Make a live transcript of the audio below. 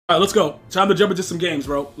All right, let's go. Time to jump into some games,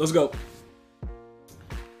 bro. Let's go.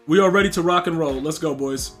 We are ready to rock and roll. Let's go,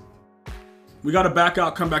 boys. We got to back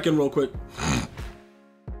out, come back in real quick. And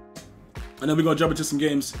then we're going to jump into some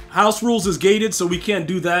games. House rules is gated, so we can't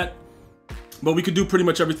do that. But we could do pretty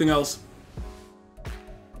much everything else.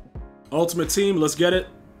 Ultimate Team, let's get it.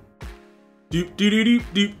 Doop, doop, doop,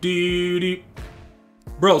 doop, doop, doop.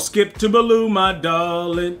 Bro, skip to Baloo, my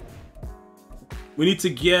darling. We need to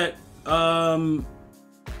get,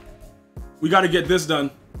 we got to get this done.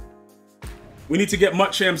 We need to get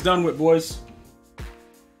Mutt Champs done with, boys.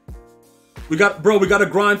 We got to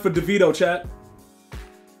grind for DeVito, chat.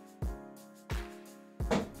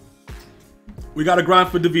 We got to grind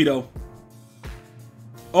for DeVito.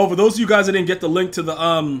 Oh, for those of you guys that didn't get the link to the,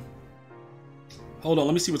 hold on,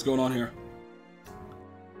 let me see what's going on here.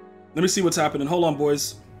 Let me see what's happening. Hold on,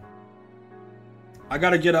 boys. I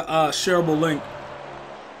got to get a shareable link.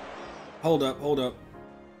 Hold up, hold up.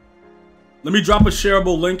 Let me drop a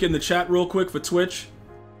shareable link in the chat real quick for Twitch.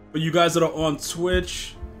 For you guys that are on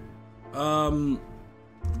Twitch.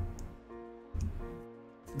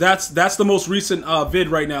 That's the most recent vid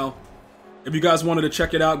right now. If you guys wanted to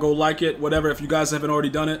check it out, go like it, whatever. If you guys haven't already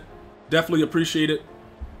done it, definitely appreciate it.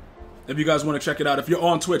 If you guys want to check it out. If you're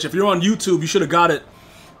on Twitch, if you're on YouTube, you should have got it.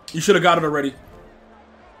 You should have got it already.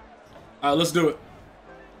 All right, let's do it.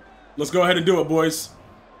 Let's go ahead and do it, boys.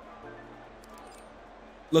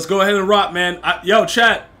 Let's go ahead and rock, man. Yo,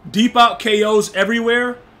 chat. Deep out KOs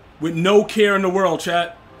everywhere with no care in the world,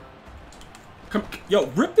 chat. Come, yo,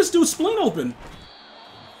 rip this dude's spleen open.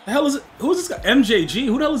 The hell is it? Who is this guy? MJG?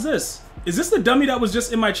 Who the hell is this? Is this the dummy that was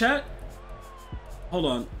just in my chat? Hold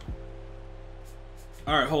on.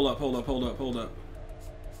 Alright, hold up.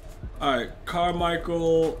 Alright,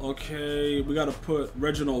 Carmichael. Okay, we gotta put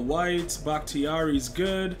Reginald White. Bakhtiari's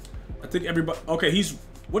good. I think everybody... Okay, he's...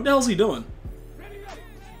 What the hell is he doing?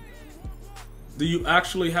 Do you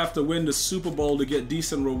actually have to win the Super Bowl to get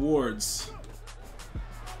decent rewards?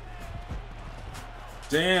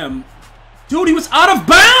 Damn. Dude, he was out of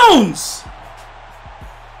bounds!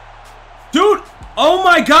 Dude, oh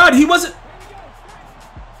my god, he wasn't...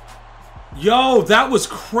 Yo, that was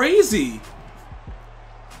crazy.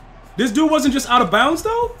 This dude wasn't just out of bounds,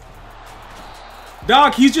 though?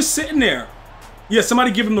 Dog, he's just sitting there. Yeah, somebody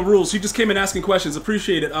give him the rules. He just came in asking questions.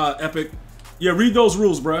 Appreciate it, Epic. Yeah, read those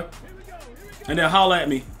rules, bruh. And then holla at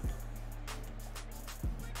me.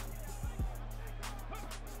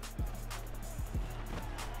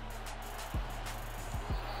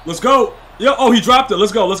 Let's go. Yo, oh, he dropped it.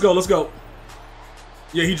 Let's go.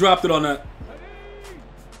 Yeah, he dropped it on that.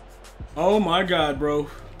 Oh my god, bro.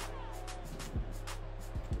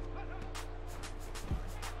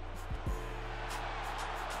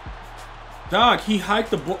 Dog, he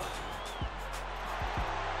hiked the ball.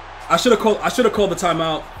 I should have called the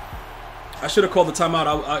timeout.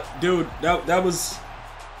 Dude, that was...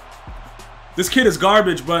 This kid is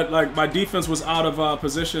garbage, but like my defense was out of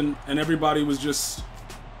position and everybody was just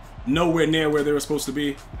nowhere near where they were supposed to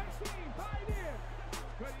be.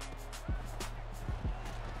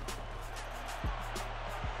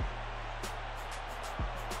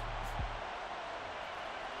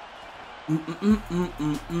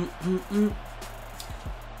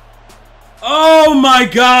 Oh my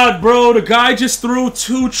god, bro. The guy just threw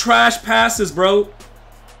 2 trash passes, bro.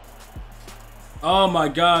 Oh my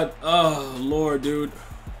god. Oh, Lord, dude.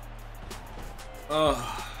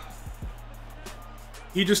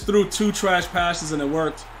 He just threw 2 trash passes and it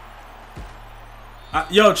worked.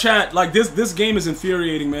 Yo, chat, like this game is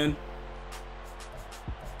infuriating, man.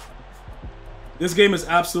 This game is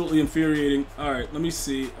absolutely infuriating. Alright, let me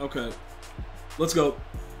see. Okay. Let's go.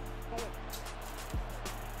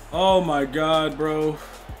 Oh my god, bro.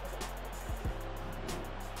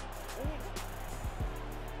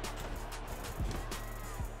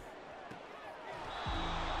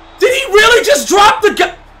 Did he really just drop the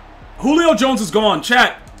guy? Julio Jones is gone.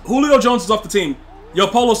 Chat. Julio Jones is off the team. Yo,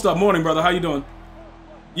 Polo Stuff. Morning, brother. How you doing?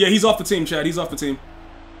 Yeah, he's off the team, chat. He's off the team.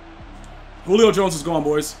 Julio Jones is gone,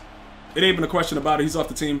 boys. It ain't even a question about it. He's off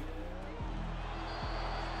the team.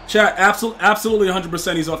 Chat, absolutely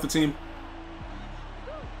 100% he's off the team.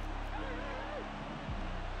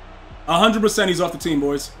 100% he's off the team,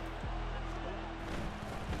 boys.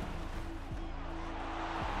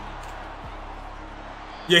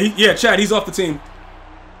 Yeah, Chad, he's off the team.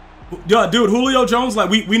 Yeah, dude, Julio Jones, like,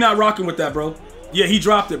 we not rocking with that, bro. Yeah, he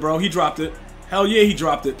dropped it, bro. He dropped it. Hell yeah, he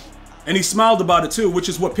dropped it. And he smiled about it, too, which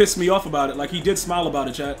is what pissed me off about it. Like, he did smile about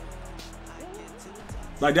it, Chad.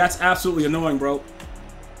 Like, that's absolutely annoying, bro.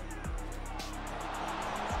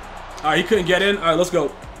 Alright, he couldn't get in. Alright, let's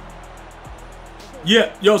go.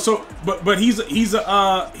 Yeah, yo. So, but he's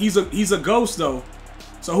a ghost though.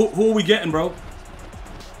 So who are we getting, bro?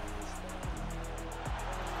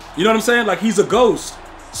 You know what I'm saying? Like he's a ghost.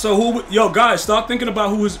 So yo, guys, stop thinking about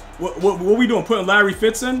who is. What we doing? Putting Larry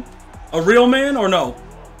Fitz in? A real man or no?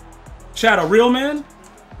 Chat, a real man?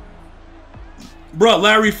 Bruh,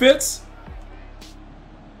 Larry Fitz?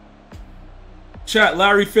 Chat,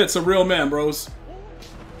 Larry Fitz, a real man, bros.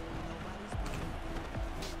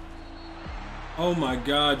 Oh my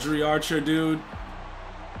god, Dre Archer, dude.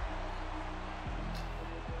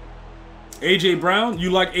 AJ Brown? You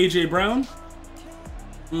like AJ Brown?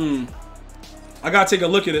 I gotta take a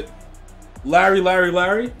look at it. Larry.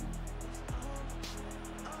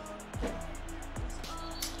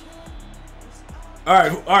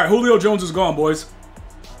 Alright, Julio Jones is gone, boys.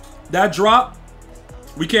 That drop,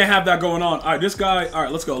 we can't have that going on. Alright, this guy,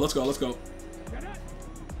 alright, let's go. Alright,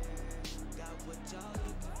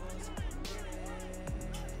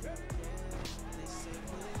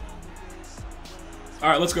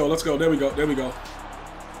 let's go. There we go.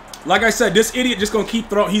 Like I said, this idiot just gonna keep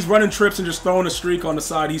throwing. He's running trips and just throwing a streak on the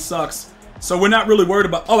side. He sucks. So we're not really worried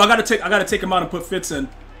about. Oh, I gotta take him out and put Fitz in.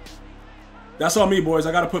 That's on me, boys.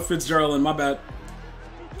 I gotta put Fitzgerald in. My bad.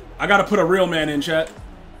 I gotta put a real man in, chat.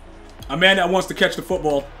 A man that wants to catch the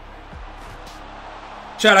football.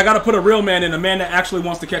 Chat, I gotta put a real man in. A man that actually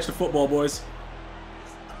wants to catch the football, boys.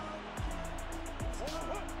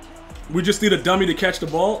 We just need a dummy to catch the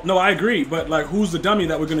ball. No, I agree. But like, who's the dummy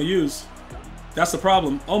that we're gonna use? That's the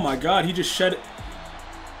problem. Oh my god, he just shed it.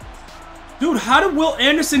 Dude, how did Will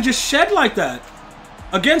Anderson just shed like that?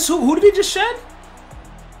 Against who? Who did he just shed?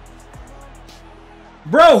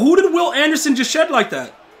 Bro, who did Will Anderson just shed like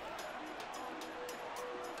that?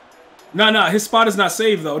 Nah, his spot is not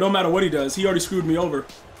saved though. No matter what he does. He already screwed me over.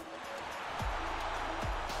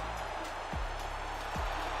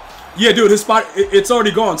 Yeah, dude, his spot, it's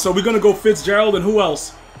already gone. So we're gonna go Fitzgerald and who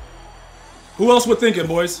else? Who else we're thinking,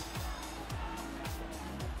 boys?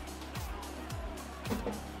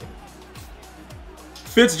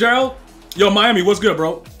 Fitzgerald? Yo, Miami, what's good,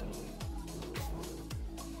 bro?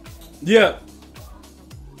 Yeah.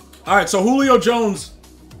 Alright, so Julio Jones,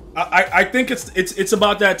 I think it's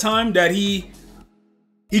about that time that he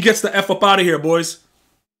gets the F up out of here, boys.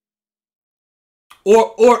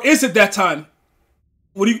 Or is it that time?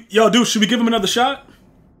 What do you, yo, dude, should we give him another shot?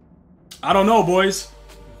 I don't know, boys.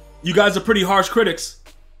 You guys are pretty harsh critics.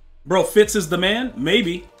 Bro, Fitz is the man?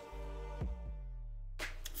 Maybe.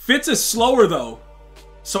 Fitz is slower, though.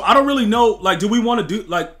 So I don't really know, like, do we want to do,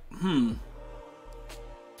 like,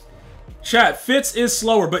 Chat, Fitz is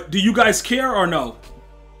slower, but do you guys care or no?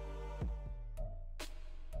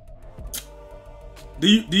 Do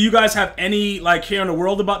you guys have any, like, care in the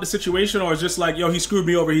world about the situation, or is just like, yo, he screwed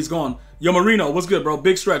me over, he's gone? Yo, Marino, what's good, bro?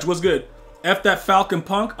 Big Stretch, what's good? F that Falcon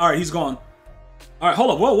punk. All right, he's gone. All right,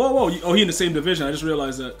 hold up. Whoa. Oh, he in the same division. I just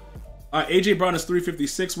realized that. All right, AJ Brown is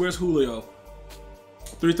 356. Where's Julio?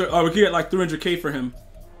 330. Oh, we could get like 300K for him.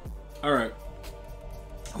 All right.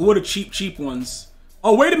 Who are the cheap ones?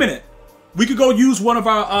 Oh, wait a minute. We could go use one of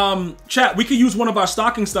our chat. We could use one of our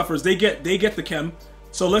stocking stuffers. They get the chem.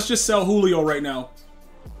 So let's just sell Julio right now.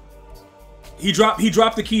 He dropped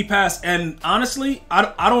the key pass, and honestly,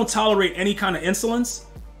 I don't tolerate any kind of insolence.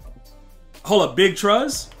 Hold up, Big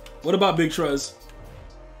Truz? What about Big Truz?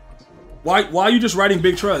 Why are you just writing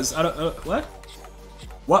Big Truz? What?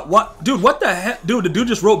 What? Dude, what the heck? Dude, the dude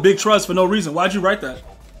just wrote Big Truz for no reason. Why'd you write that?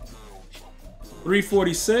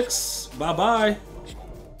 346. Bye-bye.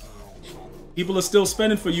 People are still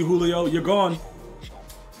spending for you, Julio. You're gone.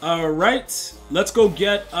 Alright. Let's go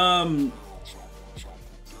get,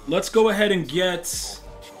 let's go ahead and get...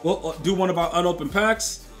 We'll do one of our unopened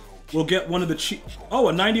packs. We'll get one of the cheap... Oh,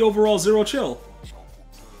 a 90 overall zero chill.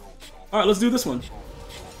 Alright, let's do this one.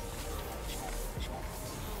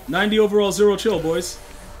 90 overall zero chill, boys.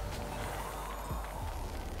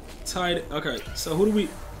 Tied. Okay, so who do we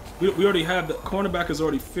already have. The cornerback is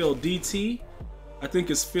already filled. DT, I think,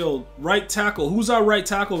 is filled. Right tackle. Who's our right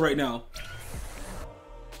tackle right now?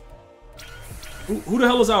 Who the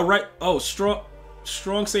hell is our right? Oh,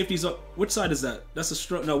 strong safeties up. Which side is that? That's a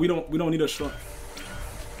strong. No, we don't need a strong.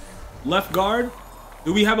 Left guard.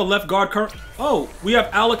 Do we have a left guard current? Oh, we have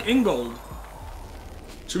Alec Ingold.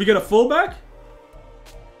 Should we get a fullback?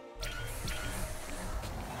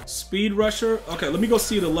 Speed rusher. Okay, let me go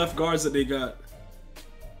see the left guards that they got.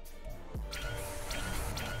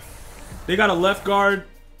 They got a left guard.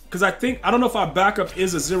 Because I don't know if our backup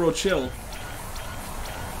is a zero chill.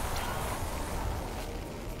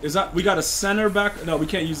 Is that, we got a center back? No, we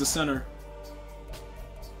can't use the center.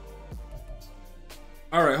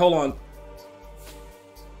 Alright, hold on.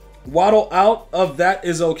 Waddle out of that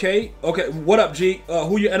is okay. Okay, what up, G?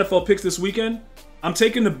 Who your NFL picks this weekend? I'm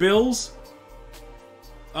taking the Bills.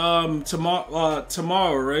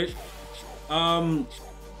 Tomorrow, right?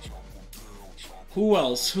 Who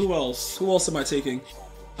else? Who else am I taking?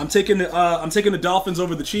 I'm taking the Dolphins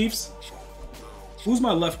over the Chiefs. Who's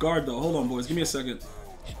my left guard though? Hold on, boys. Give me a second.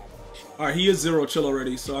 All right, he is 0 chill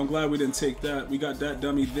already, so I'm glad we didn't take that. We got that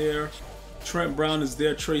dummy there. Trent Brown is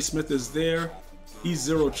there. Trey Smith is there. He's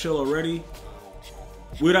 0 chill already.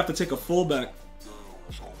 We would have to take a fullback.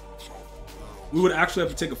 We would actually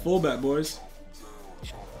have to take a fullback, boys.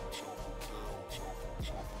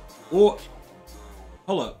 Or,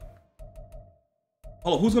 hold up.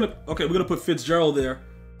 Hold up, who's gonna... Okay, we're gonna put Fitzgerald there.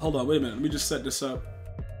 Hold on, wait a minute. Let me just set this up.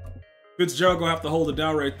 Fitzgerald gonna have to hold it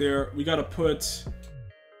down right there. We gotta put...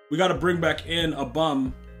 We gotta bring back in a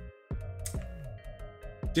bum.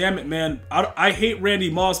 Damn it, man. I hate Randy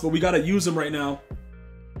Moss, but we gotta use him right now.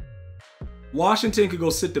 Washington could go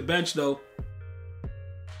sit the bench, though.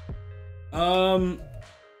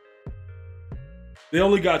 They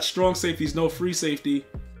only got strong safeties, no free safety.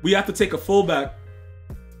 We have to take a fullback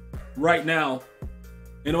right now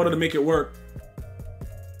in order to make it work.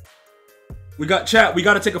 We got chat. We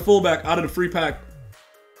got to take a fullback out of the free pack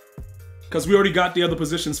because we already got the other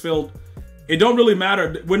positions filled. It don't really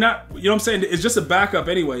matter. We're not, you know what I'm saying? It's just a backup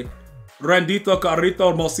anyway. Rendito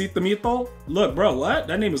Carrito Mosita Mito. Look, bro, what?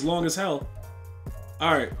 That name is long as hell.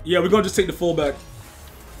 All right. Yeah, we're going to just take the fullback.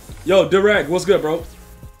 Yo, Direct, what's good, bro?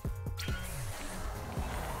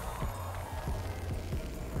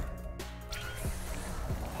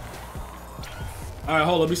 All right,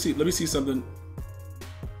 hold on. Let me see something.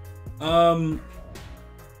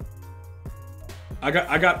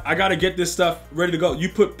 I gotta get this stuff ready to go. You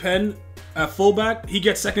put Penn at fullback. He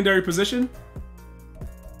gets secondary position.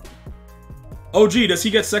 OG, does he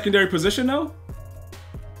get secondary position now?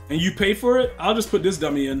 And you pay for it? I'll just put this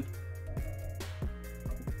dummy in.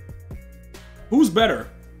 Who's better?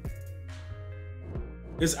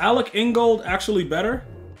 Is Alec Ingold actually better?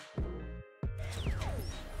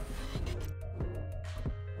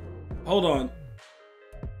 Hold on.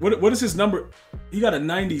 What is his number? He got a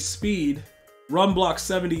 90 speed. Run block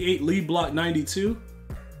 78, lead block 92.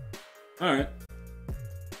 All right.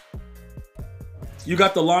 You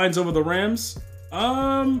got the lines over the Rams?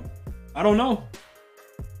 I don't know.